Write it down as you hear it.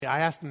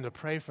I asked him to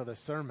pray for the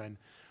sermon,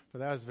 but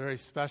that was very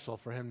special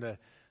for him to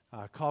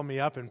call me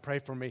up and pray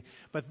for me.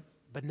 But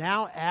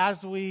now,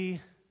 as we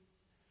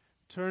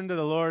turn to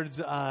the Lord's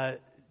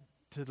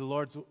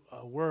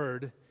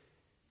word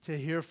to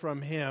hear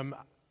from Him,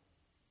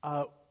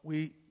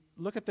 we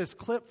look at this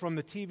clip from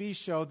the TV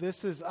show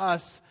This Is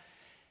Us,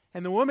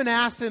 and the woman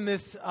asked in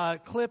this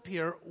clip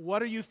here,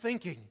 "What are you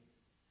thinking?"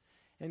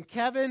 And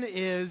Kevin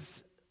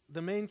is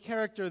the main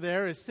character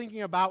there, is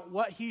thinking about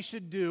what he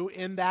should do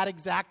in that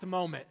exact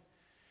moment.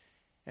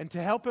 And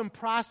to help him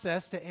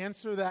process, to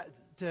answer that,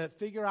 to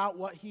figure out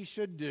what he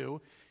should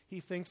do, he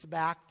thinks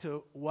back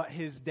to what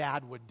his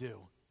dad would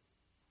do.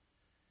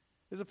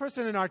 There's a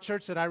person in our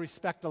church that I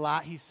respect a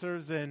lot. He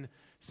serves in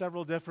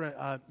several different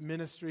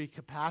ministry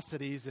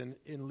capacities and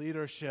in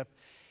leadership.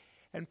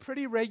 And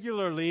pretty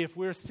regularly, if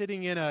we're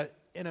sitting in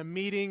a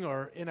meeting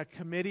or in a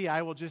committee,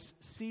 I will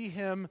just see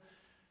him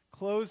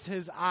close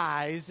his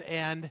eyes.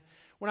 And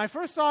when I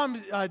first saw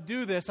him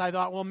do this, I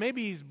thought, well,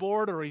 maybe he's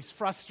bored or he's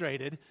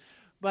frustrated.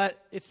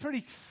 But it's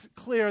pretty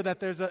clear that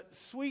there's a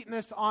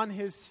sweetness on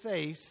his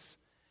face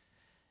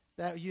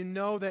that you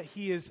know that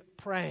he is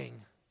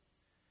praying.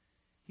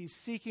 He's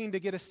seeking to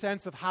get a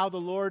sense of how the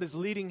Lord is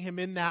leading him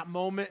in that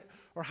moment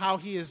or how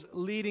He is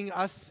leading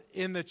us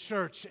in the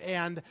church.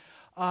 And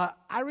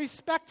I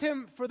respect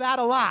him for that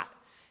a lot.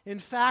 In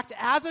fact,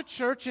 as a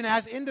church and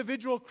as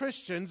individual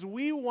Christians,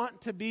 we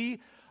want to be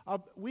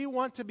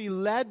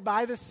led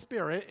by the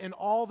Spirit in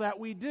all that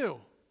we do.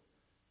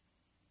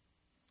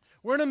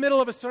 We're in the middle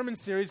of a sermon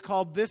series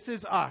called This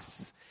Is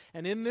Us.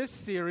 And in this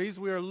series,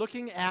 we are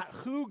looking at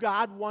who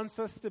God wants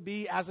us to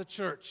be as a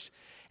church.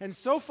 And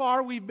so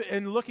far, we've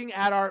been looking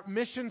at our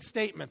mission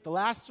statement. The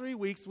last 3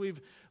 weeks,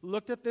 we've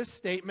looked at this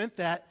statement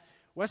that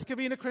West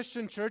Covina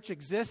Christian Church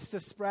exists to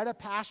spread a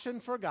passion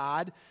for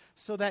God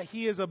so that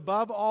He is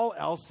above all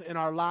else in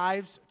our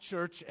lives,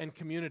 church, and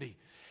community.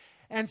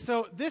 And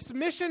so this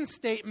mission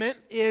statement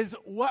is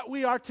what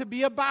we are to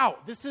be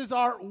about. This is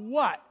our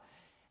what.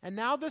 And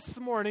now this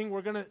morning,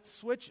 we're going to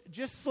switch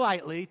just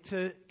slightly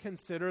to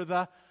consider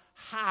the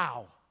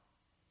how.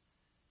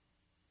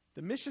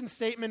 The mission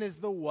statement is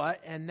the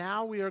what, and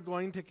now we are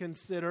going to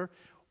consider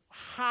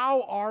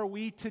how are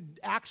we to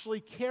actually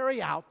carry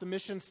out the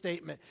mission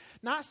statement.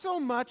 Not so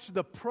much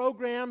the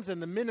programs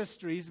and the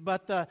ministries,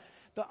 but the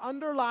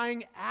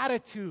underlying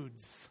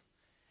attitudes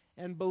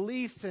and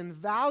beliefs and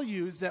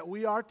values that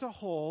we are to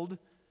hold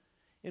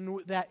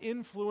that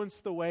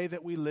influence the way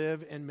that we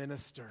live and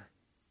minister.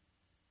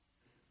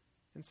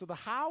 And so the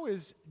how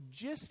is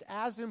just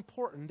as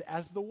important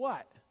as the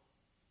what.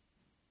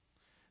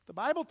 The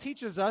Bible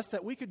teaches us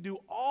that we could do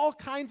all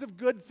kinds of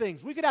good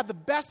things. We could have the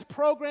best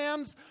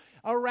programs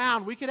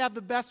around. We could have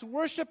the best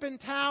worship in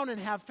town and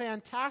have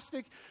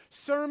fantastic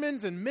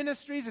sermons and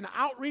ministries and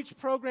outreach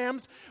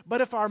programs. But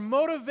if our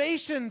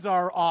motivations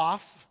are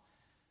off,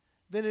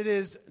 then it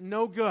is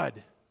no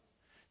good.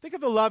 Think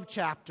of the love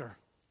chapter.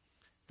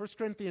 1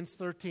 Corinthians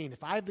 13,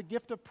 if I have the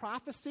gift of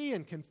prophecy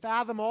and can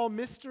fathom all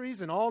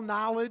mysteries and all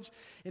knowledge,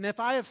 and if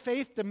I have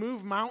faith to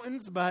move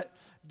mountains but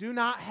do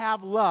not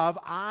have love,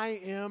 I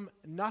am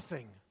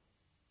nothing.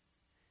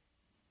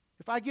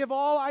 If I give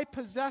all I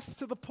possess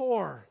to the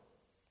poor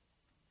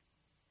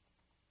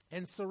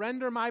and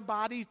surrender my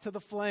body to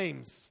the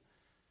flames,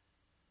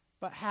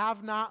 but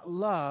have not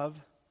love,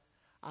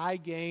 I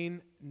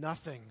gain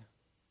nothing.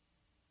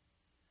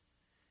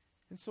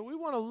 And so we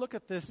want to look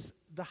at this,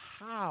 the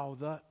how,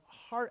 the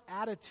heart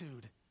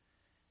attitude.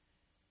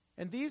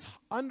 And these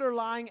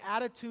underlying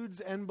attitudes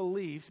and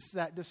beliefs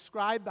that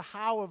describe the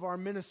how of our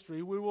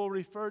ministry, we will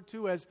refer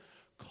to as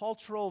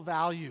cultural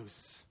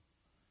values.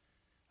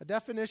 A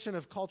definition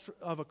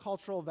of a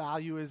cultural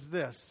value is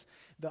this: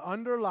 the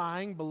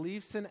underlying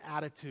beliefs and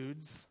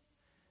attitudes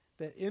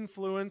that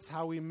influence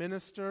how we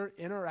minister,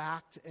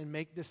 interact, and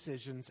make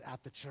decisions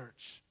at the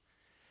church.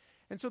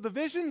 And so the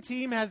vision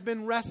team has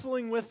been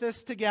wrestling with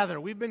this together.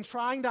 We've been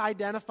trying to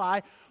identify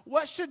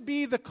what should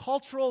be the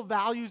cultural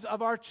values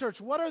of our church.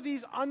 What are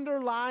these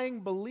underlying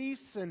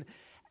beliefs and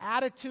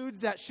attitudes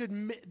that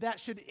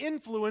should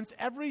influence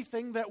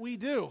everything that we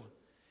do?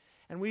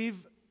 And we've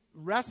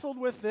wrestled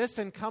with this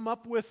and come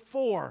up with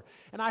 4.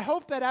 And I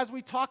hope that as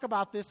we talk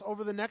about this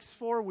over the next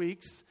 4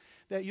 weeks,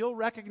 that you'll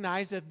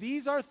recognize that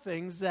these are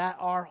things that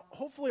are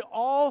hopefully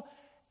all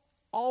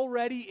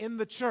already in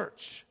the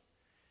church.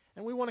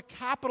 And we want to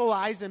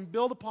capitalize and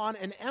build upon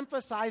and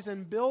emphasize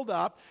and build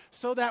up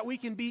so that we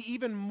can be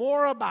even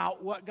more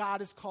about what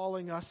God is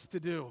calling us to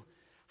do,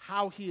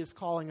 how He is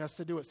calling us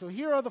to do it. So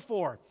here are the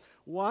 4.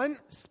 1,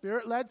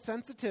 Spirit-led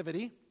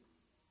sensitivity.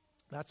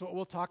 That's what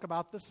we'll talk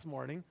about this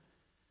morning.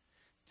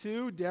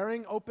 2,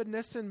 daring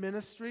openness in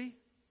ministry.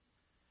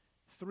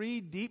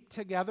 3, deep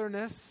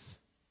togetherness.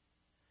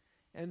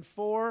 And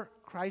 4,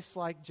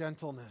 Christ-like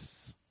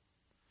gentleness.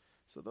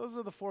 So those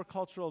are the 4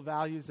 cultural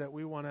values that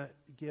we want to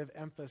give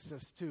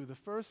emphasis to. The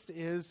first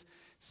is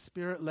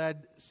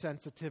Spirit-led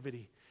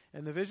sensitivity.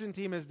 And the vision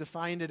team has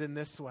defined it in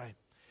this way.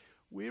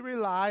 We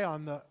rely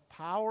on the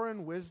power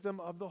and wisdom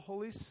of the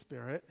Holy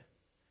Spirit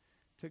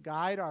to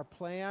guide our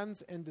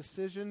plans and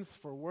decisions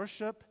for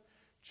worship,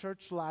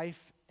 church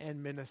life,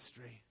 and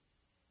ministry.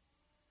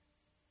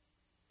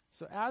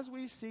 So as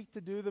we seek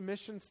to do the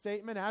mission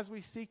statement, as we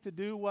seek to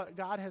do what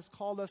God has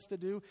called us to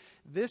do,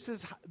 this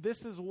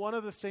is one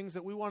of the things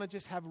that we want to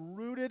just have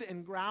rooted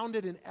and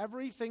grounded in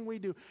everything we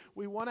do.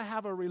 We want to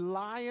have a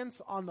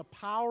reliance on the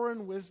power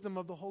and wisdom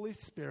of the Holy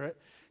Spirit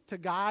to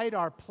guide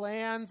our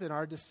plans and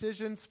our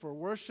decisions for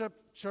worship,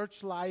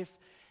 church life,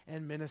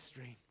 and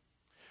ministry.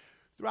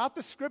 Throughout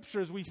the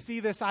Scriptures, we see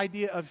this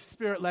idea of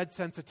Spirit-led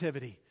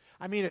sensitivity.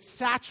 I mean, it's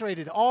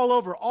saturated all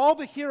over. All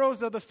the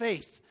heroes of the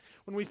faith.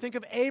 When we think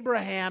of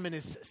Abraham and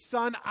his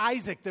son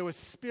Isaac, there was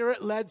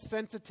Spirit-led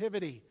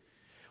sensitivity.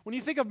 When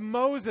you think of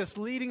Moses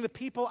leading the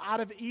people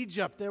out of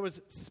Egypt, there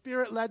was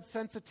Spirit-led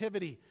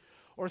sensitivity.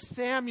 Or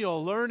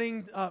Samuel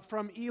learning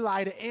from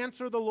Eli to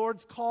answer the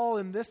Lord's call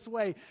in this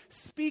way.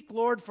 Speak,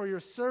 Lord, for your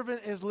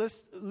servant is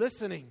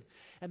listening.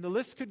 And the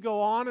list could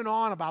go on and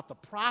on about the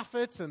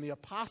prophets and the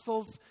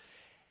apostles.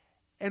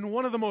 And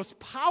one of the most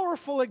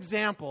powerful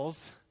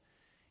examples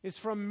is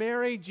from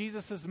Mary,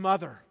 Jesus'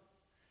 mother.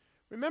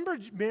 Remember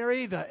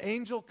Mary, the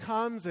angel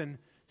comes and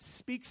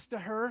speaks to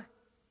her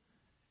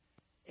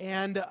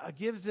and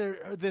gives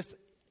her this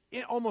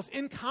almost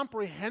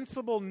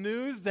incomprehensible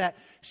news that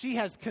she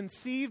has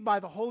conceived by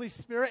the Holy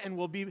Spirit and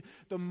will be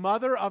the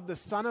mother of the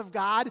Son of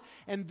God.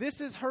 And this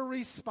is her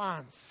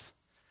response.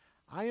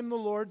 I am the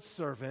Lord's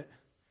servant.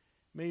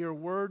 May your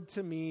word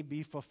to me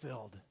be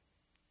fulfilled.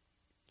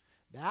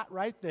 That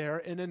right there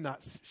in a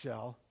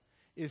nutshell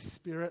is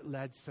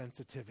Spirit-led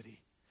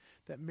sensitivity.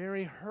 That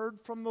Mary heard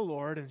from the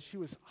Lord and she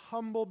was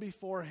humble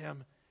before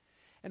him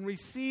and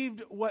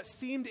received what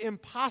seemed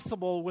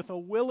impossible with a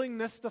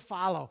willingness to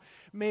follow.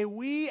 May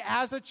we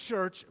as a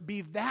church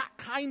be that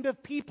kind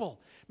of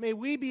people. May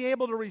we be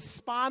able to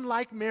respond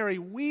like Mary.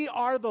 We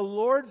are the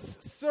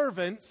Lord's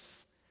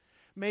servants.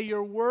 May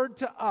your word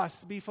to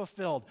us be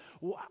fulfilled.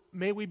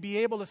 May we be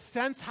able to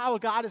sense how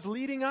God is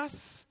leading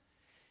us.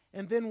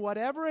 And then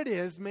whatever it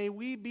is, may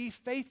we be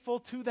faithful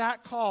to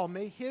that call.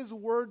 May his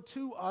word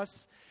to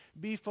us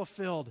be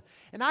fulfilled.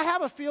 And I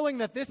have a feeling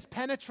that this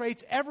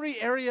penetrates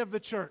every area of the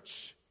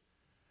church,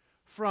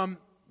 from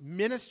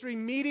ministry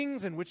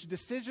meetings in which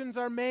decisions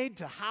are made,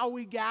 to how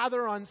we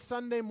gather on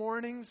Sunday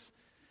mornings,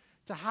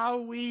 to how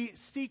we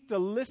seek to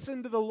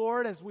listen to the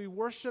Lord as we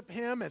worship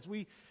him, as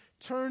we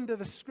turn to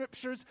the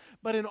Scriptures.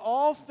 But in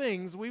all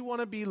things, we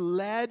want to be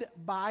led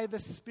by the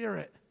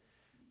Spirit,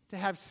 to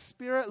have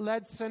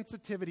Spirit-led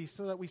sensitivity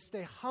so that we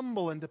stay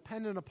humble and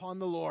dependent upon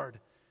the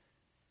Lord.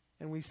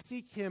 And we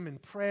seek him in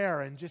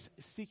prayer and just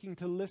seeking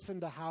to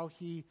listen to how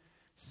he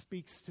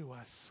speaks to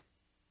us.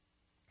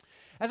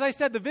 As I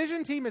said, the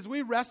vision team, as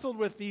we wrestled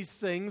with these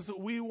things,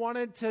 we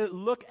wanted to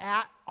look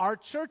at our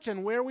church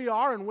and where we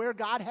are and where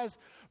God has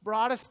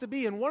brought us to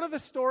be. And one of the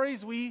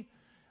stories we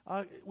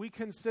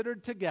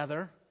considered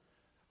together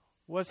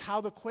was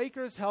how the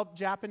Quakers helped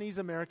Japanese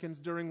Americans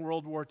during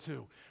World War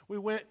II.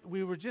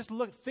 We were just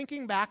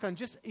thinking back on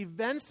just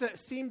events that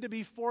seemed to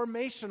be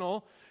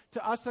formational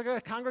to us as a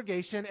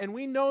congregation, and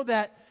we know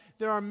that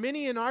there are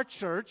many in our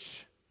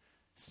church,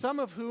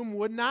 some of whom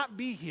would not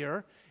be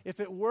here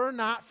if it were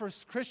not for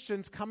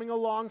Christians coming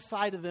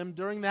alongside of them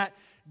during that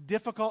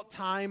difficult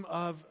time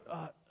of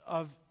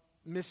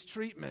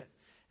mistreatment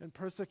and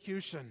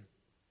persecution.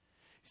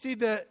 See,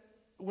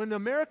 when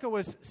America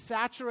was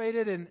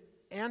saturated in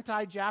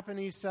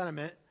anti-Japanese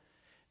sentiment,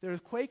 the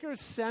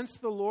Quakers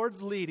sensed the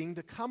Lord's leading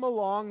to come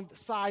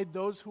alongside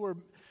those who were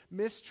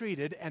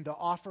mistreated and to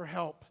offer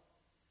help.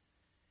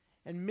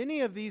 And many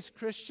of these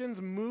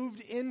Christians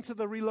moved into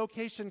the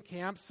relocation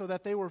camps so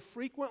that they were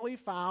frequently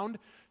found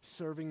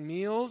serving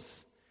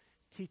meals,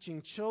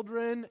 teaching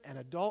children an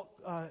adult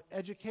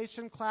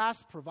education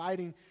class,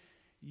 providing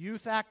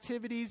youth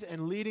activities,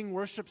 and leading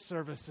worship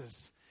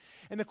services.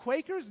 And the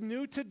Quakers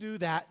knew to do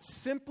that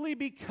simply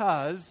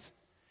because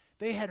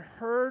they had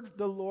heard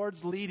the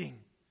Lord's leading.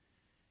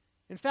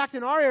 In fact,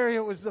 in our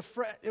area,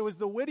 it was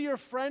the Whittier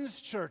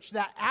Friends Church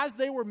that as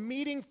they were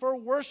meeting for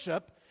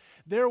worship,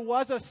 there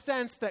was a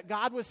sense that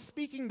God was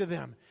speaking to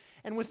them.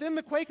 And within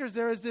the Quakers,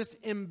 there is this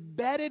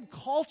embedded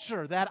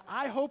culture that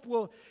I hope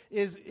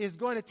is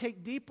going to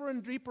take deeper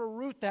and deeper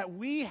root, that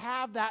we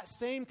have that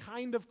same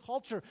kind of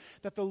culture,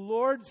 that the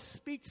Lord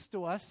speaks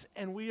to us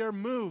and we are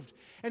moved.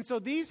 And so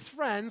these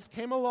friends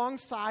came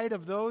alongside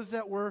of those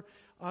that were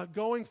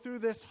going through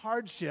this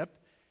hardship,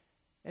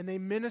 and they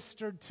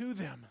ministered to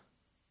them.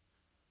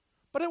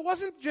 But it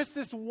wasn't just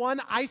this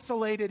one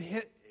isolated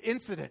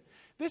incident.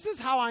 This is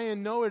how I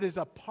know it is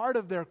a part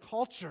of their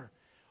culture.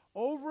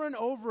 Over and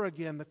over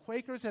again, the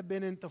Quakers have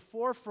been at the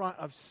forefront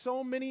of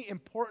so many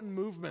important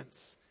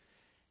movements.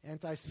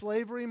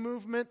 Anti-slavery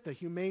movement, the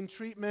humane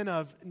treatment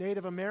of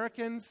Native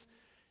Americans,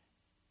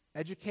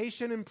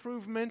 education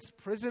improvements,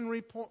 prison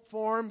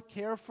reform,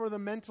 care for the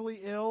mentally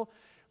ill,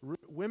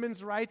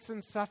 women's rights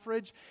and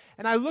suffrage.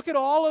 And I look at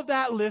all of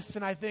that list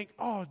and I think,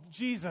 oh,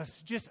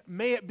 Jesus, just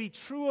may it be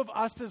true of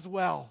us as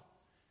well.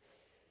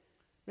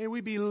 May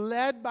we be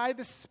led by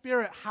the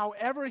Spirit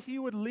however He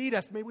would lead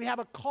us. May we have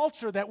a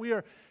culture that we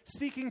are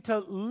seeking to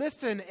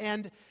listen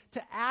and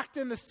to act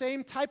in the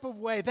same type of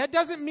way. That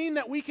doesn't mean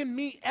that we can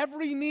meet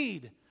every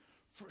need.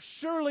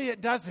 Surely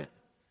it doesn't.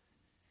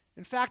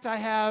 In fact, I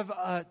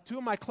have two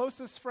of my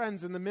closest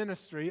friends in the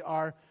ministry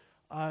are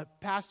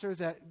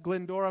pastors at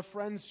Glendora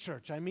Friends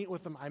Church. I met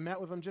with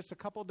them just a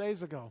couple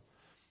days ago.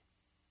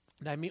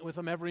 And I meet with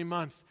them every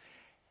month.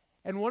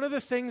 And one of the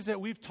things that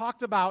we've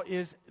talked about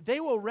is they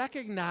will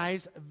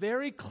recognize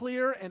very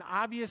clear and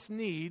obvious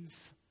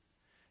needs.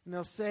 And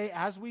they'll say,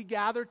 as we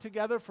gather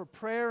together for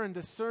prayer and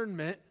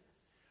discernment,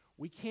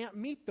 we can't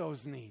meet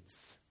those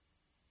needs.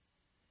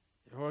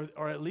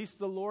 Or at least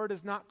the Lord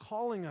is not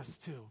calling us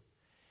to.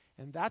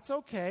 And that's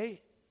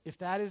okay if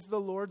that is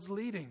the Lord's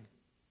leading.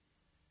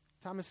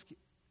 Thomas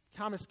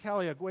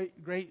Kelly, a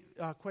great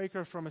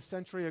Quaker from a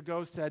century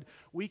ago, said,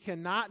 "We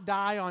cannot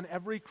die on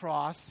every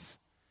cross,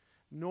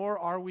 nor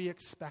are we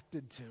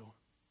expected to."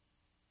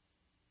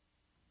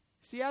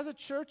 See, as a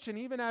church and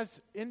even as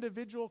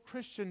individual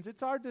Christians,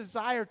 it's our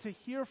desire to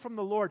hear from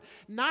the Lord,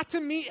 not to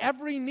meet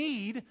every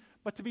need,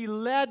 but to be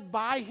led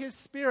by His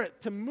Spirit,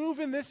 to move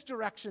in this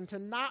direction, to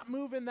not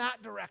move in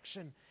that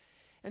direction,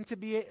 and to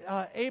be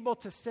able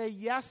to say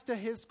yes to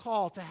His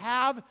call, to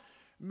have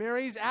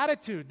Mary's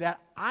attitude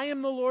that I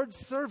am the Lord's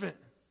servant.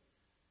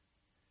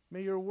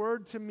 May your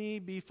word to me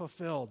be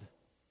fulfilled.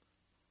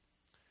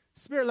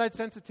 Spirit-led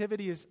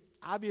sensitivity is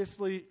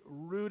obviously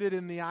rooted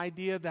in the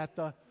idea that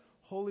the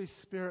Holy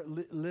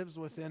Spirit lives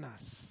within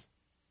us.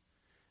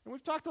 And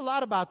we've talked a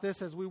lot about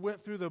this as we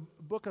went through the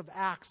book of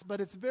Acts,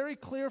 but it's very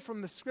clear from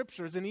the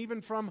Scriptures and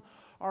even from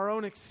our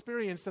own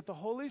experience that the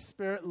Holy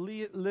Spirit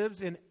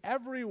lives in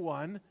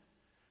everyone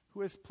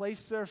who has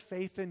placed their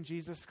faith in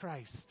Jesus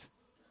Christ.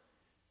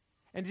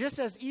 And just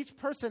as each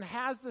person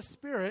has the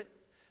Spirit,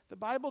 the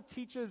Bible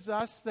teaches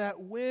us that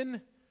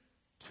when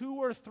 2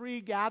 or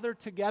 3 gather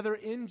together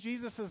in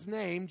Jesus'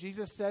 name,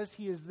 Jesus says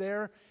He is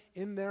there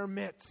in their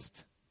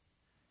midst.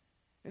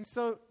 And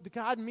so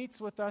God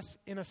meets with us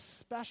in a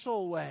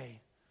special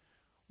way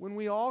when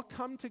we all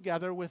come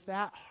together with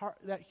that heart,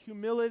 that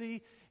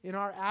humility in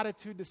our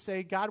attitude to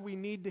say, God, we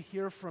need to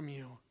hear from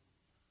You.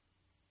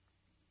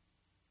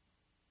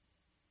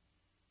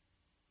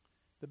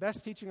 The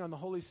best teaching on the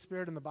Holy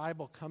Spirit in the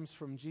Bible comes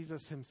from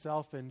Jesus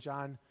Himself in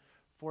John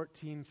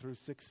 14 through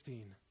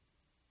 16.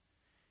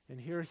 And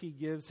here He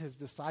gives His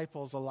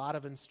disciples a lot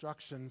of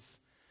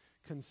instructions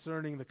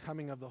concerning the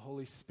coming of the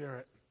Holy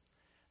Spirit.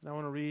 And I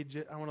want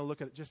to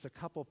look at just a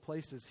couple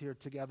places here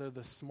together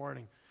this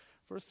morning.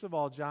 First of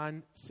all,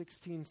 John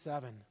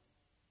 16:7.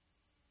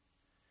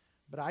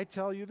 But I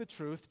tell you the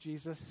truth,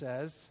 Jesus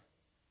says,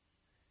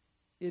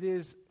 it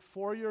is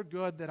for your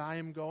good that I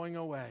am going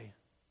away.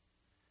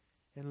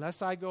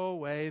 Unless I go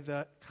away,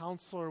 the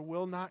Counselor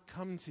will not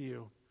come to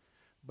you.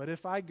 But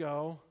if I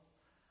go,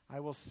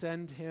 I will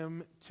send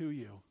Him to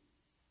you.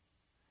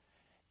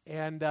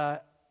 And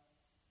I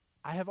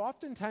have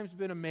oftentimes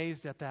been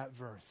amazed at that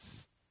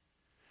verse.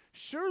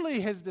 Surely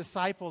His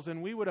disciples,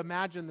 and we would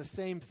imagine the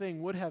same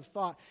thing, would have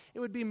thought it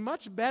would be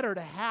much better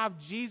to have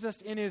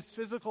Jesus in His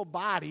physical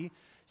body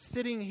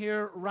sitting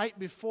here right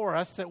before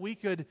us that we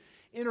could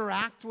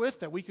interact with,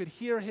 that we could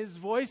hear His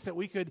voice, that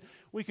we could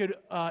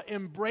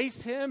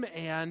embrace Him,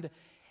 and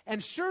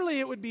surely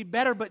it would be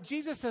better. But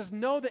Jesus says,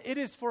 no, that it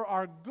is for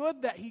our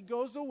good that He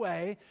goes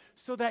away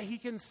so that He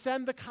can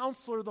send the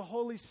Counselor, the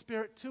Holy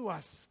Spirit, to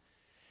us.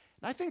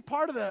 And I think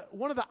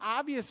one of the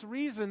obvious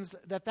reasons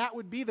that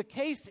would be the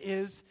case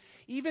is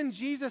even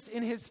Jesus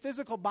in His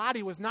physical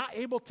body was not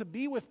able to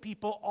be with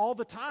people all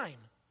the time.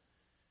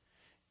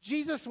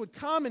 Jesus would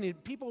come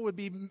and people would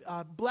be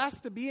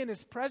blessed to be in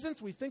His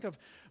presence. We think of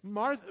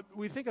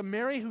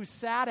Mary who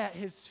sat at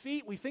His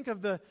feet. We think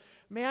of the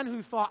man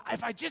who thought,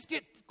 if I just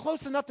get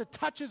close enough to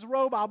touch His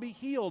robe, I'll be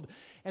healed.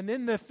 And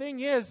then the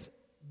thing is,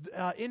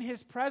 in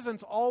His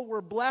presence, all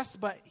were blessed,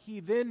 but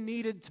He then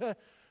needed to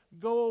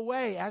go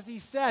away. As He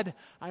said,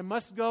 I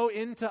must go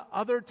into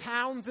other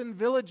towns and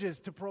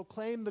villages to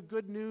proclaim the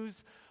good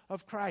news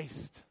of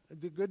Christ,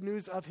 the good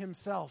news of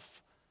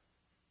Himself.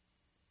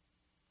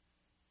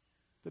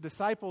 The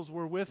disciples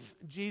were with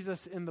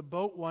Jesus in the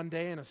boat one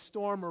day, and a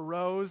storm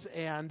arose,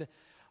 and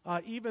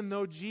even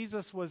though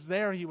Jesus was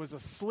there, He was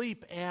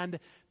asleep, and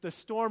the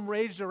storm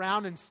raged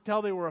around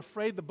until they were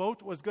afraid the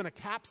boat was going to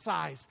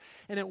capsize.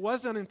 And it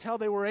wasn't until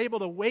they were able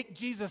to wake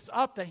Jesus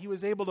up that He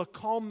was able to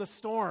calm the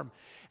storm.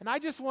 And I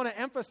just want to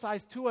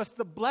emphasize to us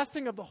the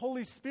blessing of the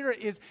Holy Spirit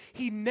is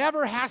He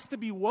never has to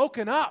be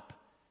woken up.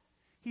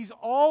 He's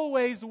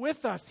always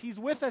with us. He's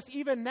with us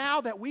even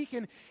now that we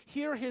can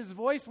hear His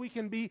voice. We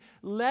can be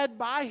led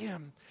by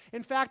Him.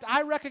 In fact,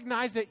 I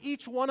recognize that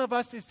each one of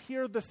us is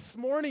here this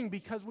morning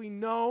because we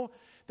know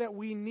that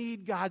we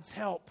need God's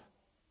help.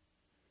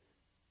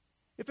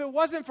 If it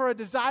wasn't for a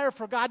desire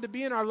for God to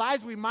be in our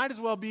lives, we might as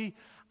well be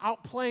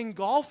out playing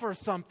golf or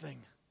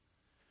something.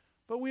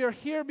 But we are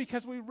here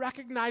because we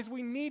recognize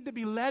we need to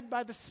be led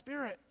by the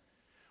Spirit.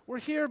 We're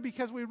here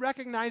because we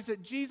recognize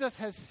that Jesus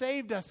has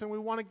saved us and we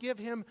want to give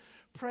Him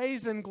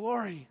praise and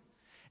glory.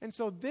 And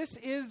so this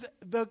is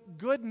the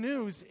good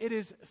news. It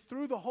is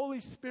through the Holy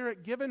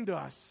Spirit given to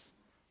us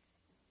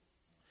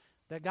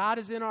that God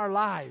is in our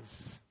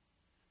lives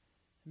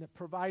and that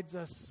provides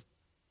us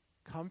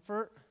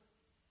comfort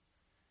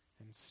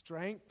and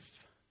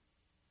strength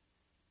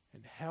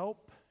and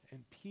help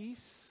and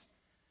peace,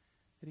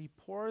 that he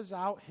pours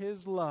out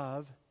his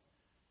love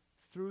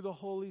through the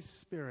Holy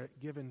Spirit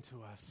given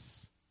to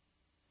us.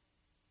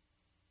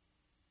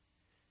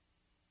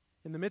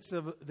 In the midst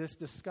of this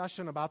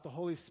discussion about the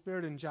Holy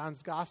Spirit in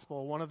John's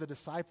Gospel, one of the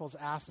disciples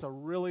asks a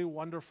really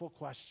wonderful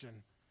question.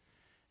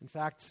 In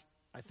fact,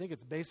 I think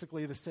it's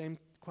basically the same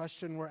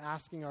question we're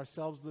asking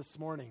ourselves this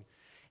morning.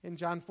 In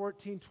John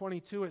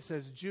 14:22, it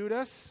says,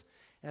 Judas,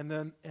 and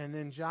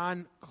then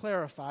John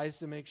clarifies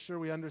to make sure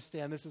we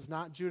understand this is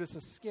not Judas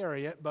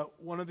Iscariot,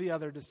 but one of the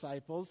other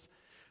disciples.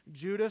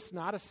 Judas,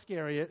 not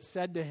Iscariot,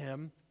 said to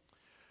him,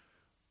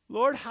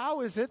 Lord,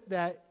 how is it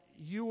that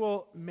you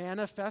will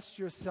manifest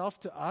yourself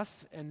to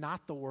us and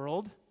not the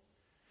world?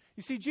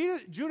 You see,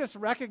 Judas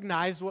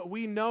recognized what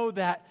we know,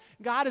 that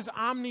God is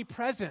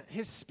omnipresent.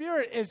 His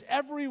Spirit is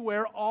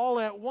everywhere all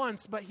at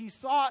once, but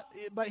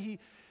he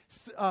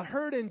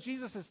heard in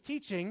Jesus'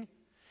 teaching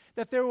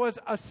that there was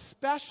a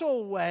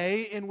special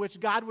way in which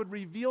God would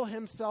reveal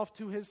himself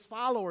to his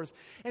followers.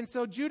 And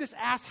so Judas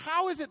asked,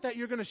 how is it that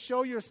you're going to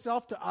show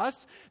yourself to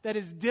us that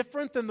is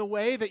different than the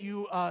way that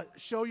you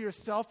show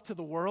yourself to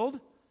the world?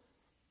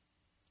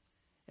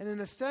 And in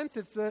a sense,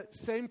 it's the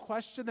same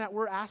question that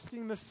we're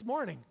asking this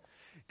morning.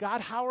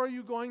 God, how are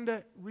you going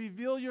to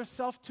reveal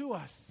yourself to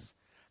us?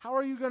 How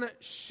are you going to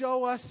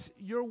show us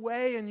your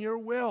way and your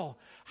will?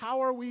 How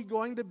are we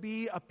going to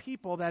be a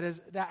people that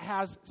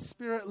has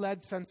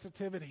Spirit-led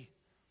sensitivity?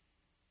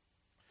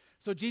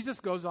 So Jesus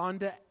goes on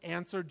to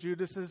answer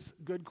Judas's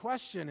good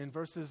question in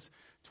verses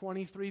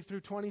 23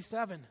 through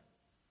 27.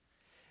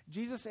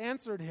 Jesus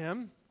answered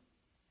him,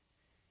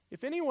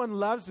 if anyone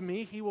loves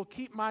me, he will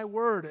keep my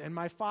word, and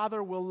my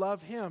Father will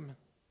love him.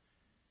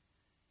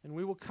 And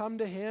we will come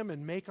to him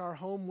and make our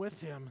home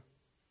with him.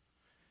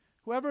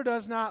 Whoever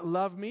does not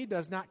love me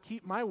does not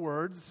keep my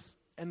words,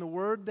 and the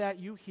word that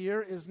you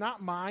hear is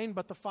not mine,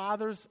 but the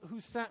Father's who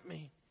sent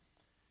me.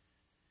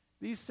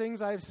 These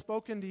things I have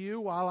spoken to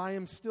you while I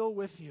am still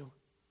with you.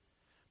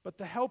 But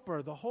the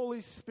Helper, the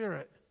Holy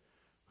Spirit,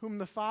 whom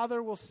the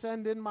Father will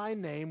send in my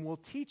name, will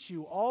teach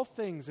you all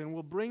things and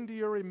will bring to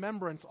your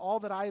remembrance all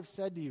that I have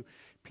said to you.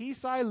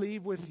 Peace I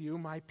leave with you,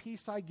 my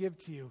peace I give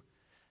to you.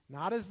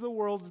 Not as the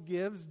world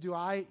gives do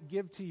I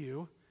give to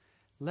you.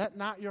 Let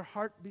not your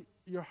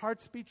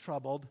hearts be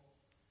troubled,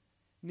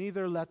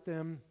 neither let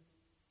them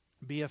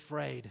be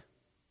afraid.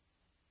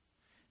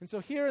 And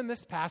so here in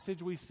this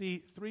passage, we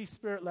see three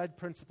Spirit-led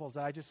principles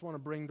that I just want to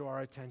bring to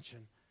our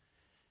attention.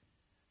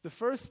 The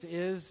first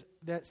is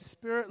that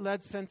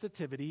Spirit-led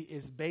sensitivity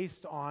is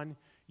based on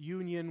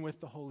union with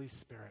the Holy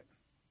Spirit.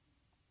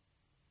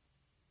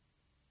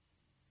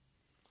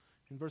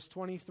 In verse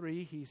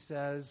 23, he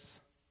says,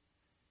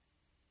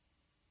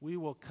 we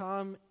will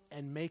come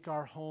and make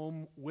our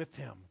home with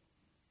him.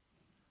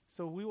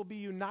 So we will be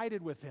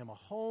united with him. A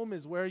home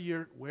is where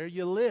you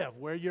live,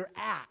 where you're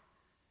at.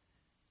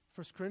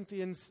 1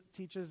 Corinthians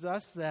teaches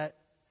us that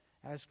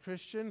as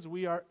Christians,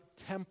 we are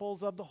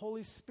temples of the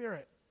Holy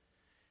Spirit,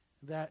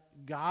 that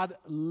God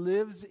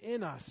lives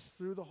in us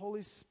through the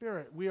Holy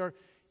Spirit. We are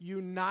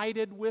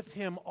united with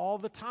him all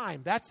the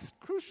time. That's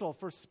crucial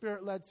for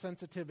Spirit-led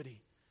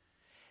sensitivity.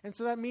 And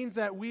so that means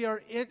that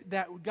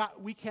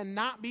we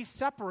cannot be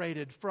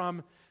separated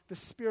from the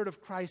Spirit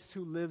of Christ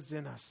who lives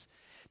in us.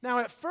 Now,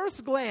 at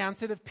first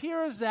glance, it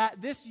appears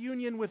that this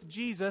union with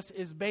Jesus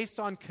is based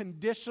on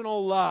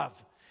conditional love.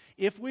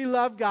 If we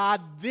love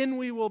God, then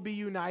we will be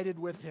united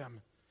with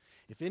him.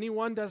 If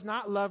anyone does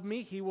not love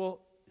me,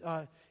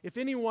 if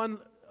anyone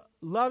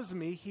loves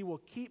me, he will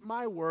keep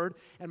my word,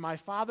 and my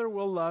Father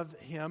will love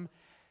him,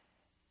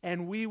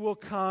 and we will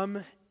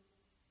come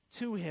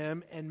to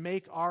him and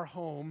make our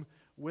home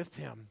with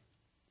him.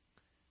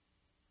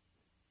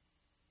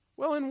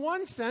 Well, in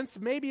one sense,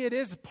 maybe it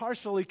is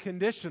partially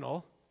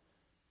conditional.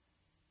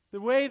 The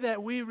way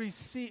that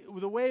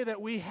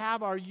we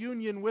have our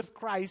union with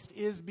Christ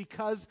is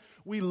because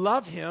we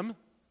love him.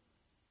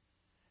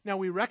 Now,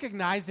 we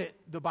recognize that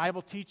the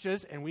Bible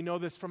teaches, and we know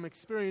this from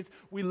experience,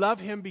 we love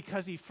him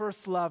because he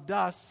first loved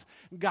us.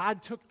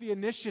 God took the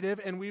initiative,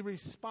 and we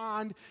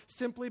respond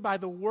simply by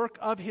the work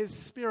of his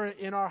Spirit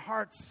in our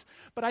hearts.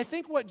 But I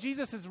think what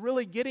Jesus is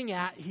really getting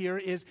at here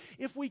is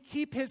if we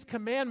keep his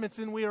commandments,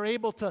 then we are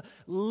able to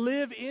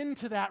live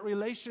into that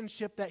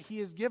relationship that he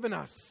has given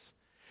us.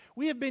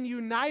 We have been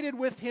united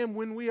with him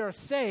when we are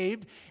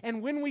saved,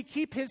 and when we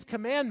keep his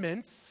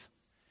commandments,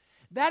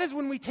 that is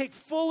when we take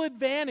full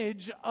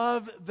advantage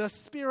of the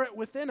Spirit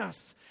within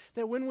us.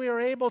 That when we are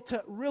able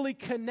to really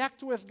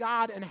connect with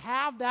God and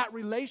have that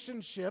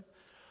relationship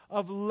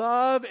of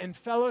love and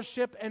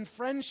fellowship and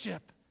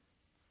friendship.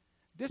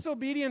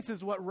 Disobedience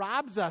is what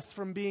robs us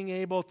from being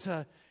able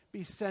to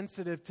be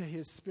sensitive to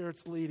his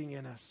Spirit's leading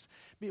in us.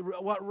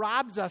 What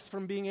robs us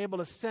from being able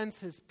to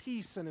sense his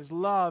peace and his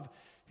love,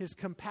 his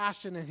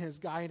compassion and his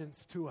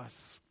guidance to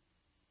us.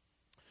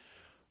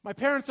 My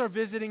parents are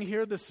visiting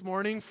here this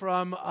morning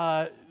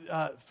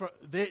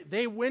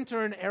they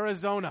winter in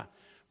Arizona,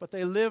 but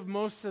they live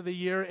most of the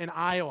year in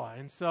Iowa.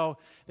 And so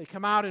they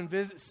come out and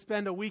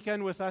spend a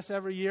weekend with us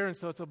every year, and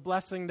so it's a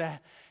blessing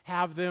to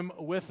have them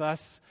with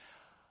us.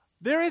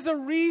 There is a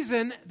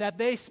reason that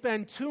they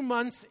spend 2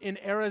 months in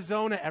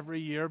Arizona every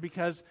year,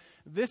 because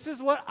this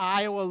is what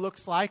Iowa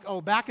looks like.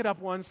 Oh, back it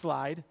up one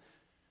slide.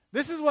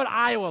 This is what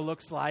Iowa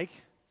looks like.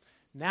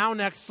 Now,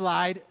 next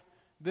slide.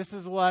 This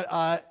is what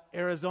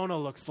Arizona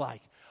looks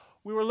like.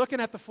 We were looking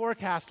at the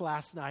forecast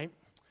last night.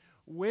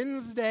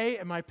 Wednesday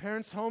in my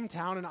parents'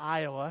 hometown in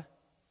Iowa,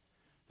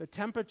 the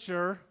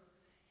temperature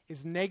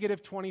is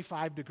negative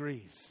 25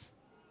 degrees.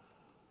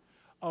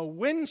 A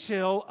wind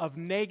chill of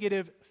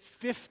negative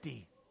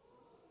 50.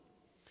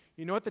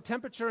 You know what the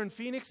temperature in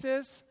Phoenix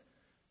is?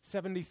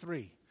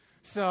 73.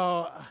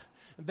 So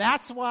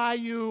that's why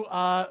you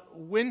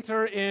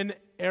winter in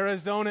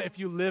Arizona if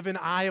you live in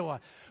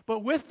Iowa.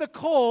 But with the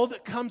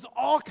cold comes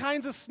all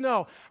kinds of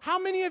snow. How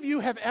many of you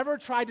have ever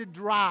tried to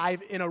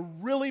drive in a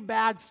really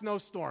bad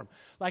snowstorm,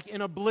 like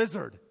in a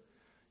blizzard?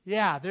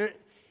 Yeah,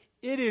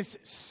 it is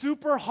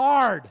super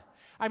hard.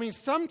 I mean,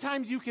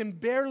 sometimes you can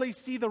barely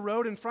see the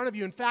road in front of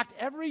you. In fact,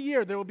 every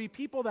year there will be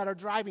people that are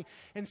driving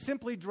and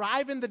simply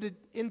drive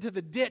into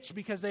the ditch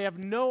because they have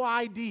no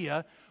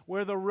idea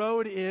where the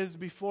road is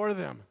before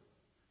them.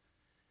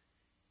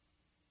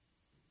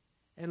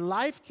 And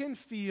life can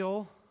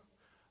feel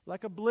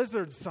like a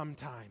blizzard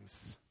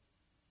sometimes.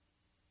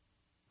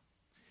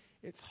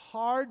 It's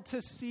hard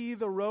to see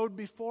the road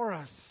before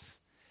us.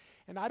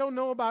 And I don't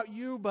know about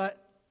you,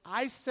 but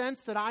I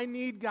sense that I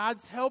need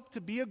God's help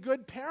to be a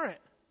good parent,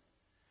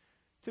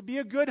 to be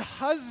a good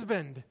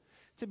husband,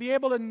 to be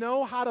able to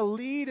know how to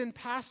lead and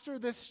pastor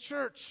this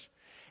church.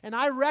 And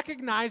I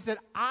recognize that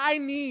I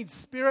need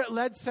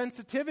Spirit-led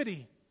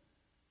sensitivity.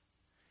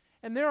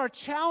 And there are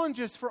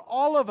challenges for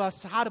all of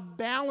us how to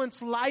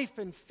balance life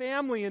and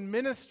family and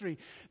ministry.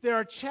 There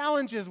are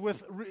challenges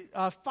with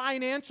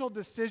financial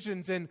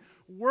decisions and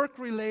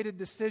work-related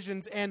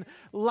decisions. And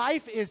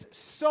life is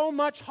so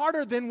much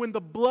harder than when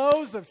the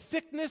blows of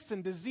sickness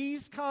and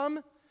disease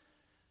come,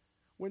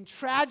 when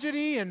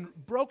tragedy and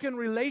broken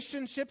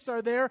relationships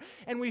are there,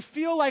 and we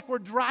feel like we're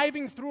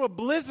driving through a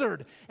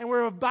blizzard and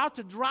we're about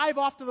to drive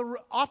off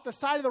the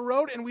side of the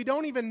road and we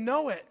don't even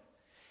know it.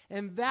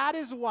 And that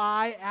is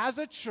why, as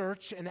a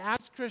church and as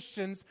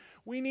Christians,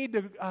 we need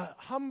to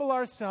humble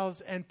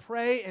ourselves and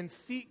pray and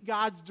seek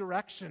God's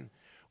direction.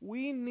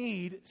 We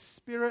need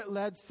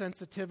Spirit-led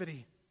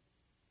sensitivity.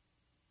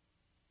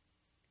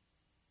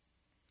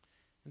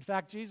 In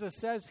fact, Jesus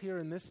says here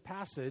in this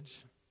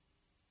passage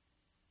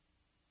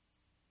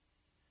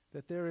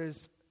that there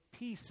is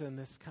peace in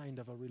this kind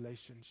of a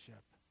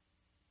relationship.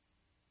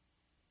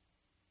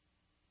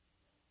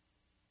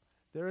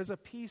 There is a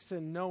peace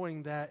in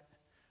knowing that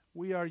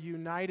we are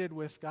united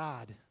with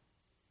God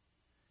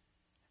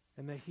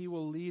and that He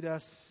will lead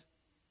us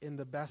in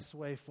the best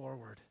way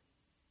forward.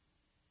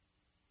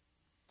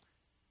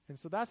 And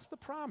so that's the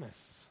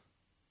promise,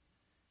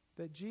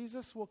 that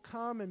Jesus will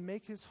come and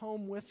make His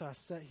home with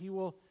us, that He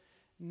will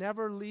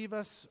never leave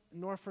us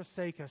nor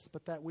forsake us,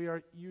 but that we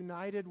are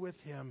united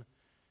with Him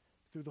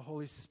through the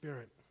Holy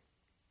Spirit.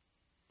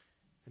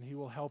 And He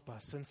will help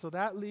us. And so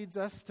that leads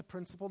us to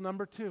principle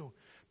number 2.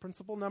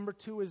 Principle number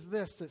 2 is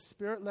this, that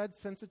Spirit-led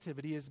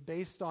sensitivity is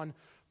based on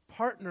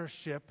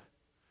partnership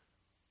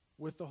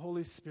with the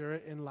Holy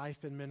Spirit in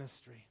life and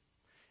ministry.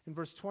 In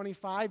verse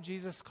 25,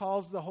 Jesus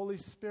calls the Holy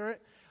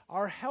Spirit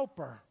our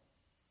helper.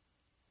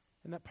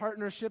 And that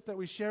partnership that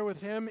we share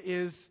with Him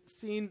is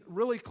seen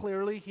really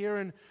clearly here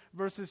in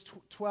verses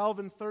 12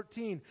 and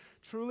 13.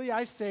 Truly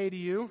I say to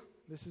you,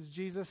 this is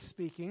Jesus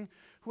speaking,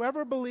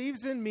 whoever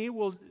believes in me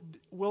will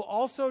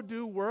also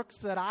do works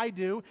that I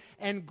do,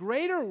 and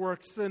greater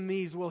works than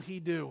these will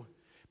he do,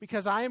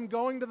 because I am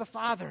going to the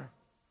Father.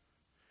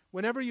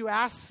 Whatever you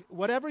ask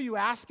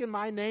in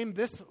my name,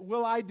 this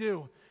will I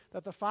do,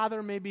 that the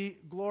Father may be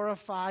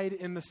glorified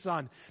in the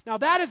Son. Now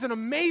that is an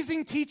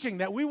amazing teaching,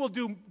 that we will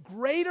do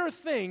greater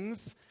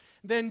things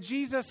than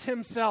Jesus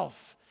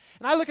Himself.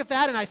 And I look at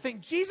that and I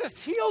think, Jesus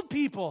healed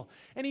people,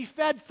 and He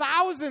fed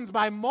thousands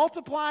by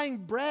multiplying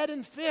bread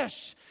and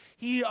fish.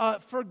 He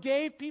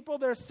forgave people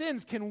their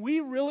sins. Can we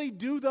really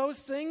do those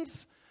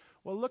things?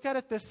 Well, look at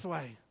it this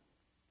way.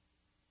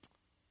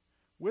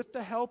 With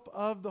the help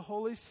of the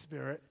Holy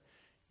Spirit,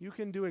 you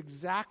can do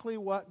exactly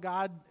what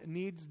God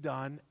needs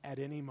done at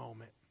any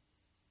moment.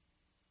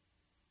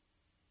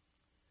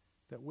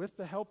 That with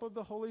the help of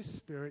the Holy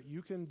Spirit,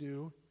 you can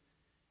do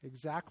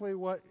exactly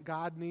what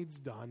God needs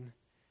done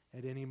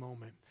at any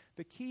moment.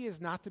 The key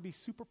is not to be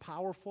super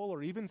powerful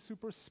or even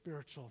super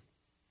spiritual.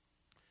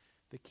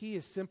 The key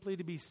is simply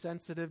to be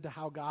sensitive to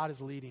how God is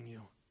leading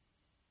you.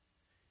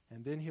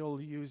 And then He'll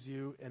use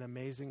you in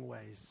amazing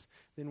ways.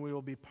 Then we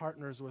will be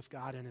partners with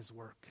God in His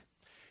work.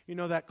 You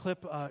know that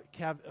clip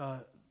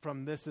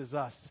from This Is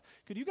Us.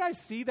 Could you guys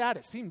see that?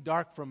 It seemed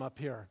dark from up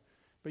here,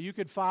 but you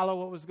could follow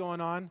what was going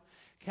on.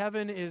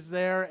 Kevin is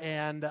there,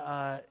 and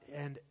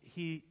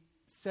he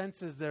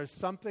senses there's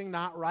something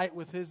not right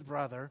with his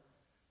brother.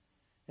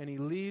 and he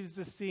leaves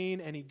the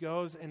scene, and he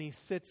goes and he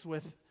sits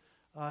with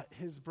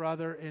his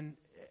brother,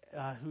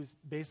 who's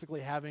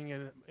basically having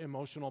an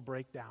emotional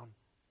breakdown.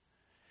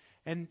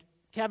 And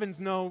Kevin's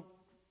no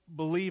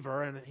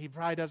believer, and he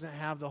probably doesn't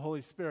have the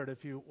Holy Spirit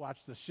if you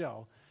watch the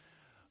show.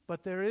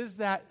 But there is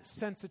that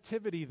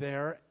sensitivity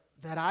there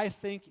that I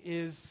think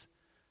is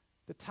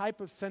the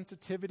type of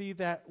sensitivity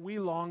that we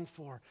long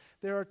for.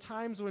 There are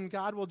times when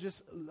God will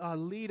just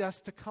lead us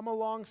to come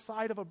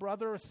alongside of a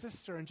brother or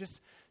sister and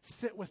just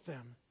sit with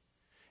them.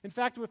 In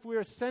fact, if we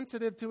are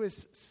sensitive to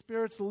His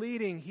Spirit's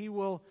leading, He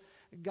will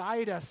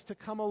guide us to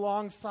come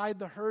alongside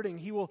the hurting.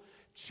 He will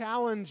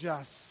challenge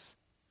us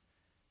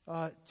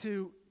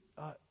to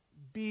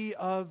be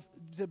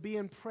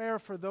in prayer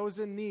for those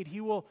in need. He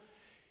will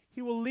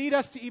lead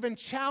us to even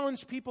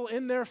challenge people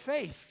in their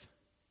faith,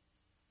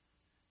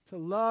 to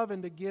love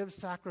and to give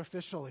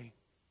sacrificially.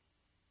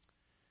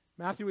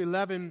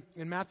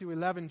 In Matthew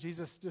 11,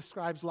 Jesus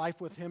describes life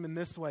with Him in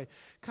this way: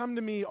 "Come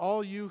to me,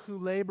 all you who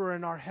labor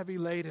and are heavy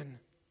laden,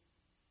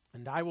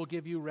 and I will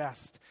give you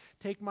rest.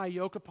 Take my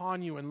yoke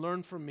upon you and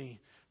learn from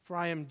me, for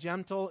I am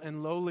gentle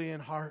and lowly in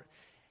heart,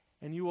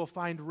 and you will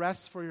find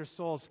rest for your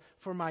souls.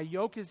 For my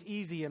yoke is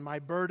easy and my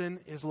burden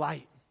is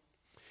light."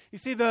 You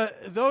see,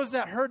 those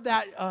that heard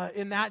that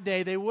in that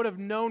day, they would have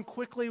known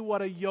quickly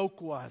what a yoke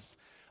was.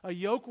 A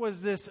yoke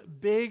was this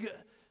big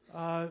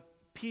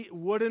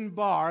wooden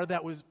bar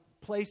that was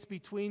placed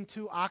between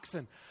two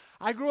oxen.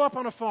 I grew up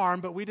on a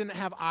farm, but we didn't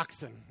have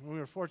oxen. We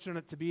were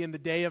fortunate to be in the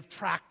day of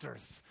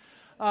tractors.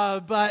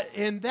 But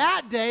in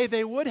that day,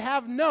 they would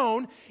have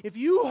known if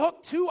you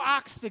hook two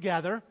ox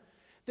together,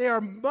 they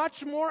are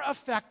much more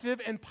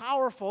effective and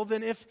powerful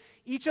than if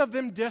each of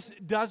them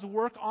does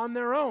work on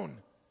their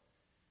own.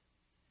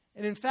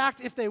 And in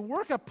fact, if they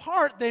work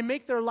apart, they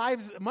make their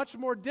lives much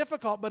more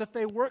difficult. But if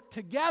they work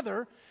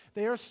together,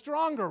 they are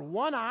stronger.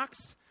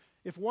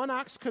 If one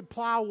ox could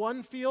plow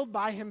one field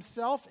by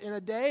himself in a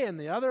day, and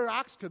the other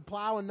ox could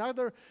plow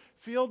another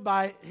field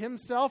by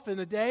himself in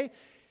a day,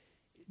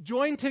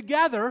 joined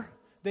together,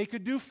 they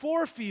could do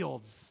 4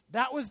 fields.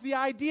 That was the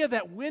idea,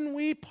 that when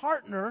we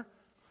partner,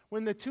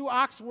 when the two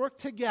ox work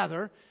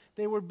together,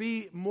 they would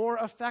be more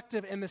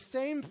effective. And the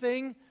same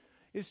thing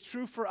is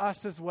true for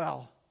us as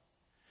well.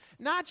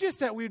 Not just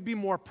that we would be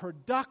more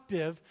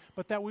productive,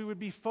 but that we would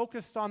be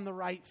focused on the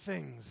right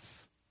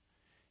things.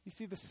 You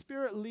see, the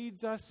Spirit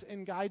leads us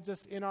and guides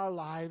us in our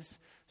lives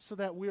so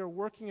that we are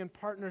working in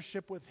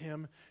partnership with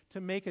Him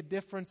to make a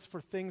difference for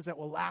things that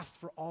will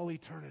last for all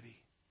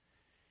eternity.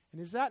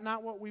 And is that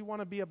not what we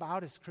want to be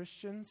about as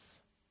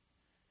Christians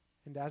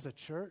and as a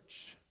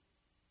church?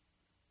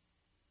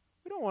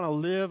 We don't want to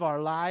live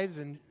our lives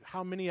in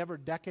how many ever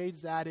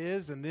decades that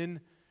is and then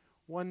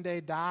one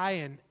day die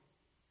and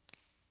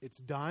it's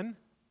done.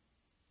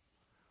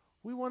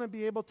 We want to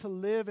be able to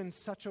live in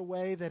such a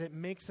way that it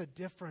makes a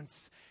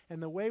difference.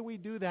 And the way we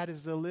do that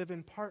is to live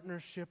in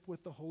partnership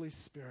with the Holy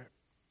Spirit.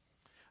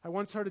 I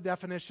once heard a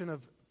definition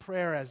of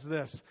prayer as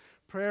this: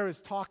 prayer is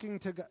talking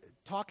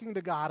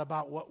to God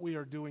about what we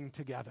are doing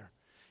together.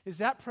 Is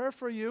that prayer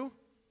for you?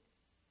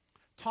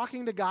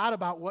 Talking to God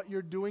about what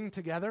you're doing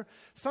together?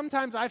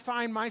 Sometimes I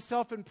find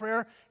myself in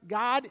prayer,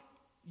 God,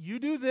 you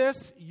do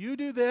this,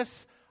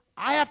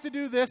 I have to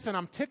do this, and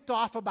I'm ticked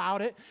off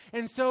about it.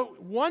 And so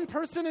one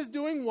person is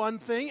doing one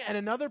thing, and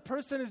another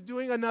person is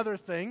doing another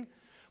thing.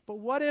 But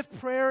what if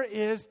prayer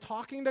is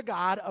talking to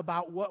God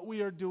about what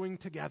we are doing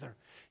together?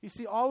 You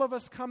see, all of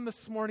us come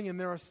this morning, and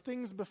there are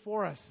things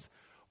before us.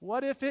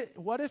 What if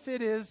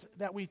it is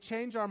that we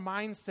change our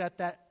mindset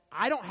that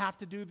I don't have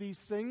to do these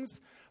things,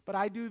 but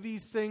I do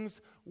these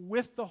things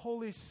with the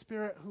Holy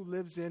Spirit who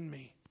lives in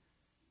me?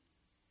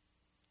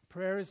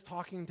 Prayer is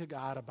talking to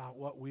God about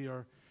what we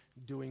are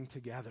doing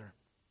together.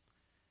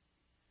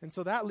 And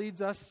so that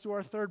leads us to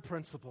our third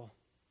principle.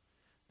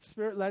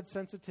 Spirit-led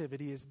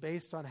sensitivity is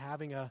based on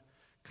having a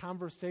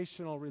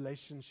conversational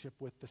relationship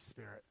with the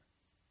Spirit.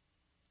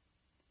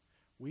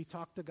 We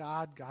talk to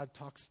God, God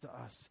talks to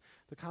us.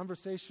 The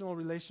conversational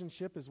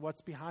relationship is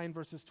what's behind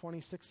verses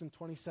 26 and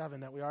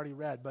 27 that we already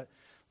read, but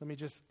let me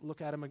just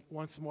look at them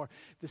once more.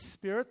 The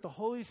Spirit, the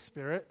Holy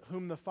Spirit,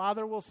 whom the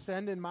Father will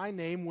send in my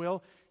name,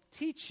 will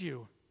teach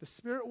you. The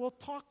Spirit will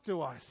talk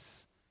to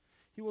us.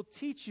 He will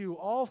teach you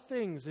all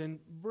things and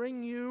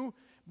bring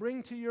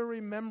to your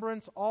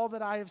remembrance all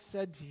that I have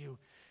said to you.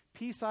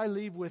 Peace I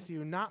leave with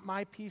you, not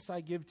my peace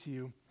I give to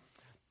you,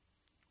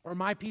 or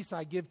my peace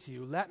I give to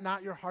you. Let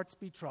not your hearts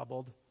be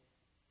troubled,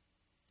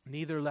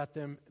 neither let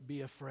them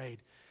be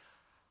afraid.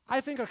 I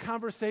think a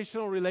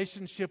conversational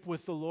relationship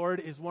with the Lord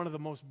is one of the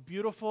most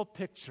beautiful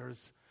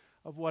pictures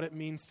of what it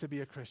means to be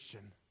a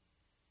Christian.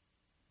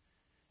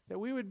 That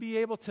we would be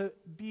able to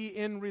be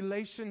in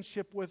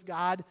relationship with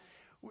God.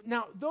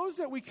 Now, those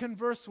that we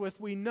converse with,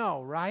 we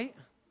know, right?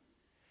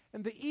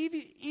 And the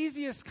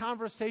easiest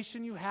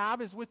conversation you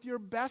have is with your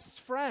best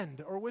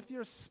friend or with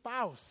your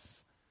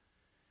spouse.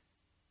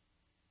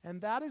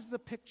 And that is the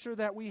picture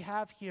that we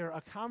have here.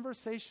 A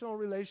conversational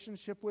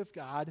relationship with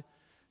God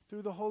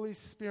through the Holy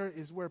Spirit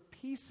is where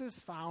peace is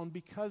found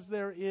because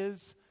there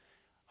is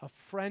a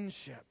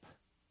friendship.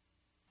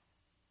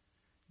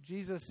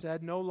 Jesus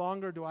said, "No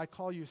longer do I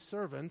call you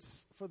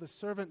servants, for the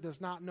servant does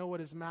not know what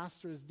his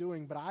master is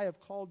doing, but I have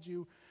called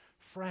you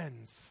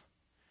friends."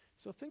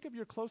 So think of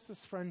your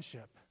closest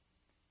friendship.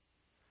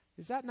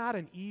 Is that not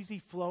an easy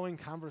flowing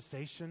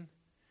conversation?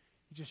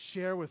 You just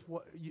share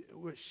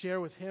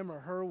with him or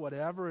her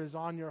whatever is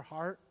on your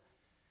heart.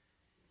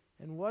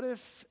 And what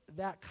if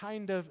that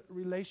kind of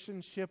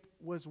relationship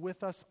was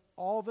with us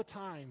all the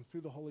time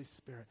through the Holy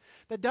Spirit?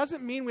 That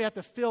doesn't mean we have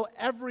to fill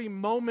every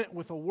moment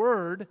with a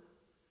word,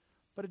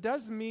 but it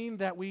does mean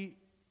that we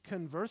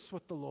converse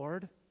with the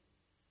Lord,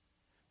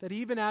 that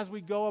even as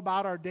we go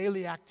about our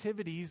daily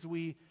activities,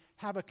 we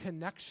have a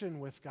connection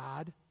with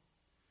God.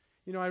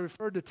 You know, I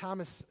referred to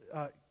Thomas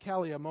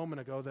Kelly a moment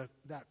ago,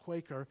 that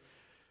Quaker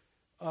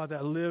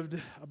that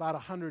lived about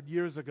 100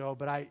 years ago,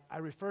 but I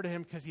refer to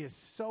him because he is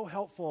so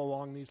helpful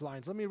along these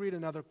lines. Let me read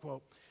another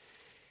quote.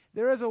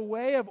 "There is a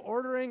way of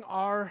ordering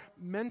our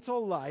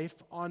mental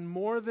life on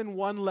more than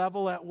one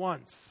level at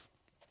once.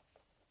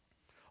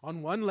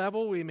 On one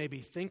level, we may be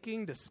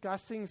thinking,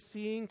 discussing,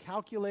 seeing,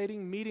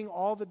 calculating, meeting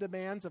all the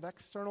demands of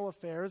external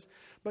affairs,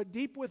 but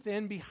deep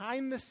within,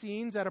 behind the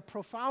scenes, at a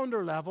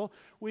profounder level,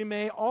 we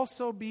may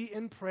also be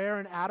in prayer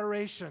and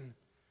adoration,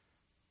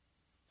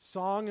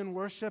 song and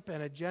worship,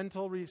 and a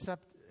gentle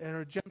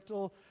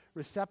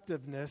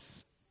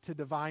receptiveness to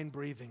divine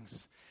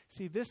breathings."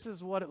 See, this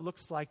is what it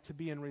looks like to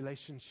be in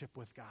relationship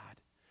with God,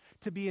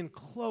 to be in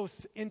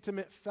close,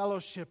 intimate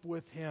fellowship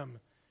with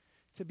Him,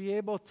 to be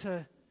able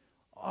to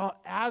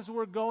as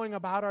we're going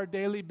about our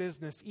daily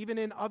business, even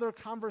in other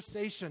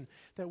conversation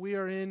that we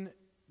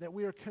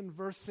are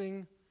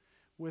conversing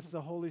with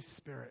the Holy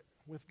Spirit,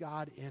 with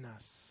God in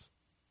us.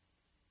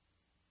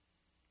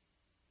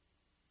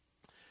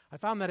 I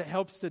found that it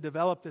helps to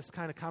develop this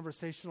kind of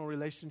conversational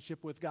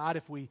relationship with God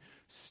if we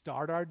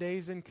start our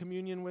days in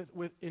communion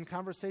in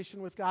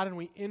conversation with God, and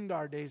we end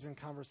our days in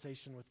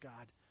conversation with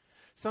God.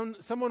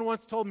 Someone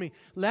once told me,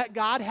 let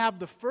God have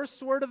the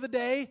first word of the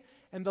day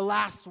and the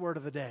last word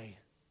of the day.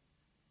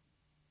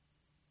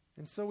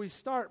 And so we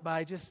start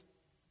by just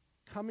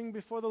coming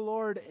before the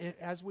Lord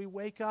as we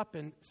wake up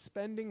and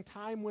spending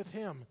time with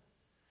Him,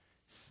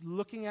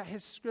 looking at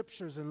His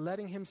scriptures and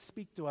letting Him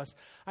speak to us.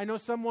 I know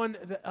someone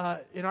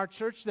in our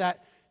church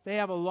that they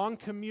have a long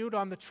commute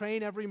on the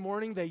train every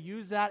morning. They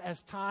use that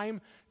as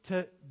time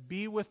to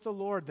be with the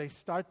Lord. They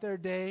start their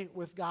day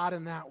with God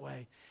in that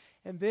way.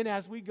 And then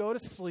as we go to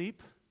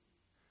sleep,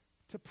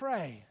 to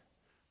pray,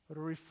 or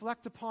to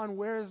reflect upon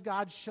where has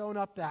God shown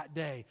up that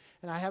day.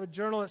 And I have a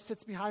journal that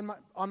sits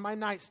on my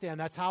nightstand.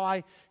 That's how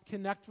I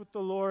connect with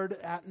the Lord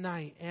at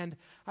night. And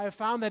I have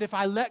found that if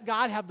I let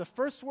God have the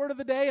first word of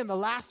the day and the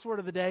last word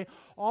of the day,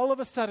 all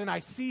of a sudden I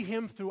see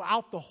Him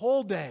throughout the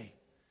whole day.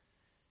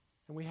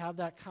 And we have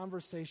that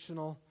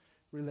conversational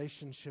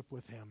relationship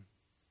with Him.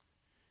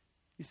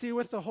 You see,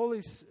 with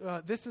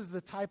the this is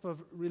the type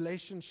of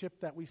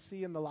relationship that we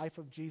see in the life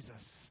of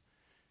Jesus.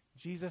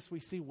 Jesus, we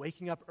see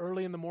waking up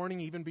early in the morning,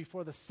 even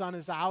before the sun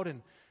is out,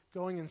 and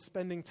going and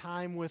spending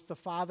time with the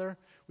Father.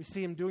 We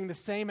see Him doing the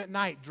same at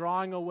night,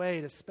 drawing away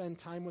to spend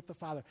time with the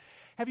Father.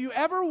 Have you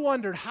ever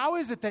wondered how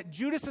is it that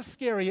Judas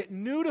Iscariot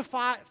knew to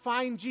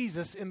find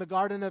Jesus in the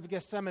Garden of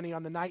Gethsemane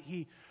on the night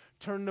he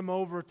turned him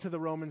over to the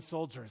Roman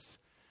soldiers?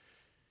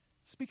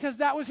 It's because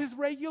that was his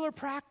regular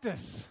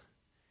practice.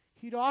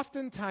 He'd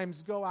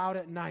oftentimes go out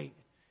at night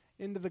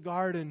into the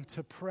garden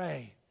to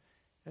pray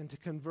and to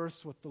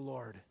converse with the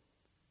Lord.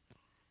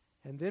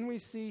 And then we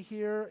see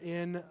here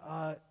in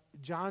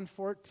John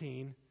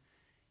 14,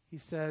 he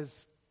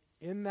says,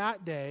 in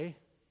that day,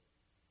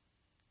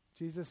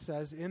 Jesus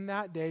says, in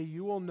that day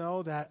you will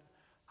know that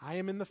I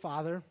am in the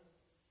Father,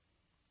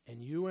 and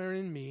you are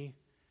in me,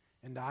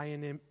 and I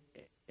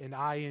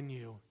in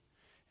you.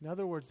 In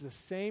other words, the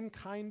same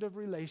kind of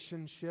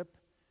relationship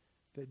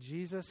that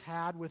Jesus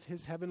had with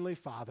His Heavenly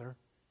Father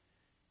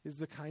is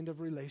the kind of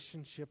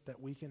relationship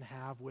that we can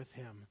have with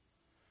Him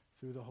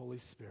through the Holy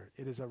Spirit.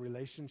 It is a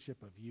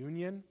relationship of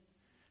union,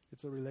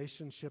 it's a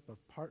relationship of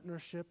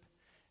partnership,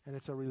 and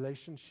it's a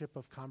relationship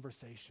of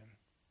conversation.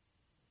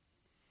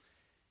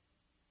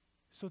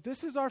 So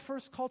this is our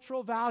first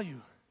cultural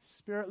value,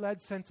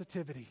 Spirit-led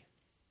sensitivity.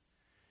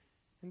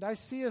 And I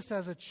see us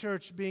as a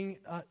church being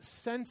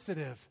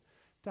sensitive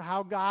to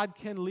how God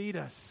can lead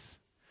us.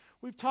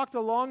 We've talked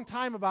a long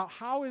time about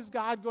how is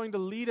God going to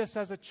lead us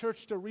as a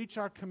church to reach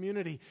our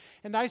community.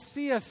 And I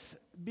see us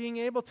being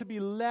able to be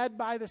led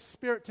by the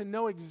Spirit to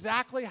know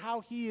exactly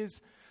how He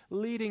is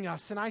leading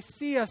us. And I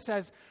see us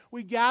as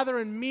we gather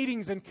in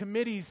meetings and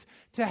committees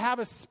to have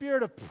a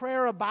spirit of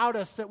prayer about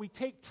us, that we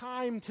take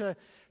time to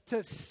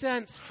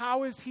sense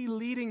how is He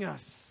leading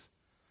us.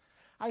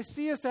 I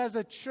see us as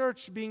a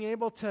church being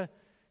able to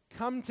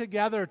come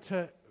together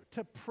to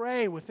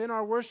pray within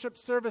our worship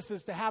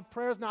services, to have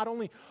prayers not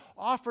only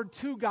offered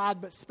to God,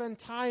 but spend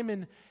time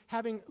in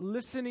having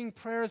listening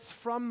prayers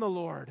from the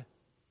Lord.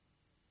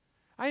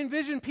 I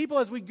envision people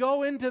as we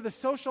go into the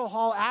social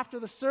hall after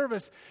the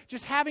service,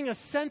 just having a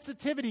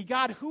sensitivity.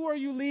 God, who are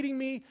you leading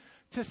me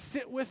to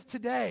sit with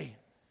today?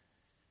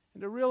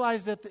 And to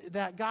realize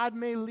that God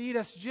may lead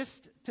us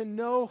just to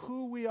know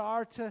who we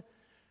are to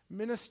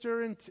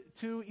minister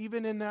to,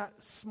 even in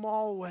that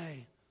small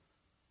way.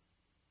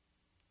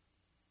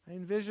 I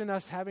envision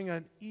us having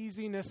an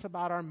easiness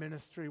about our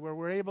ministry where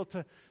we're able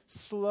to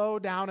slow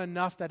down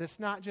enough that it's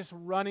not just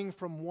running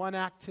from one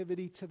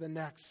activity to the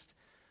next,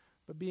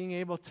 but being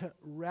able to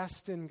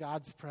rest in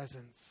God's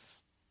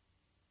presence.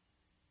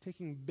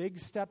 Taking big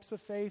steps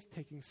of faith,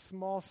 taking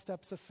small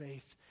steps of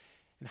faith,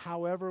 and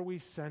however we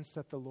sense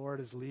that the Lord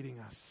is leading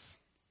us.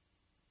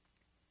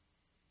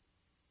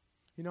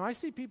 You know, I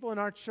see people in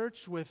our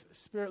church with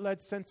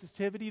Spirit-led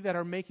sensitivity that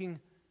are making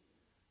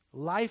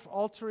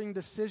life-altering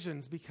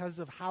decisions because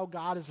of how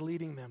God is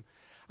leading them.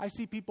 I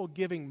see people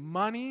giving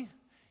money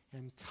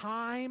and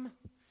time,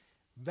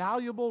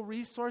 valuable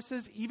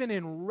resources, even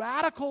in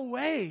radical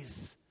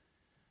ways,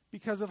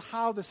 because of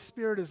how the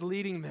Spirit is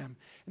leading them.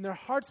 And their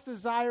heart's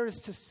desire is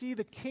to see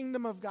the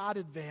kingdom of God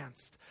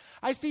advanced.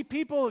 I see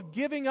people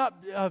giving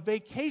up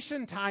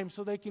vacation time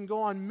so they can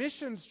go on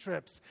missions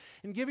trips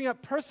and giving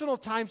up personal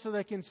time so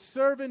they can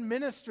serve in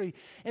ministry.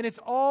 And it's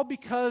all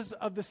because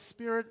of the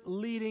Spirit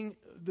leading,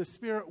 the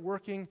Spirit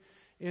working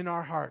in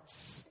our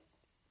hearts.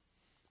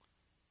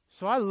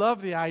 So I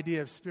love the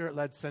idea of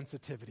Spirit-led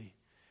sensitivity.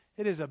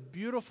 It is a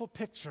beautiful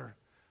picture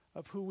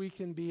of who we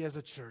can be as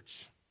a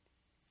church.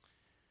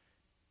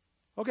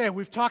 Okay,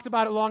 we've talked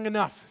about it long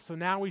enough, so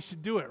now we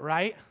should do it,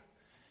 right?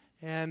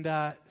 And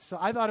so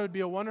I thought it would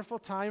be a wonderful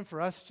time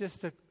for us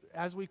just to,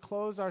 as we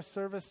close our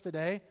service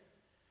today,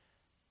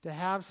 to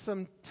have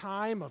some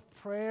time of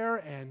prayer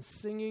and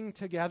singing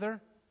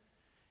together,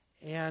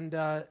 and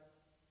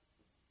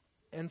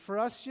for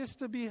us just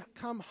to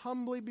come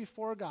humbly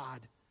before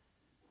God,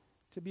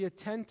 to be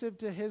attentive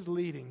to His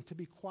leading, to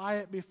be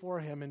quiet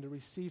before Him, and to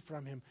receive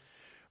from Him.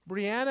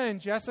 Brianna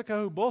and Jessica,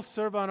 who both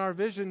serve on our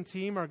vision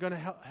team, are going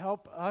to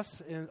help us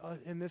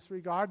in this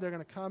regard. They're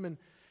going to come and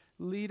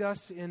lead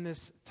us in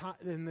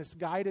this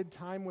guided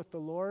time with the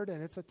Lord,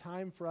 and it's a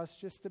time for us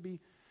just to be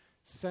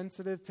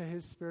sensitive to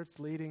His Spirit's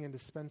leading and to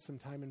spend some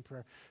time in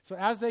prayer. So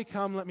as they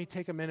come, let me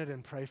take a minute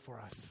and pray for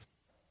us.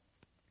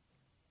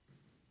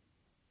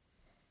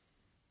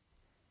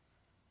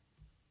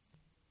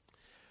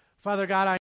 Father God,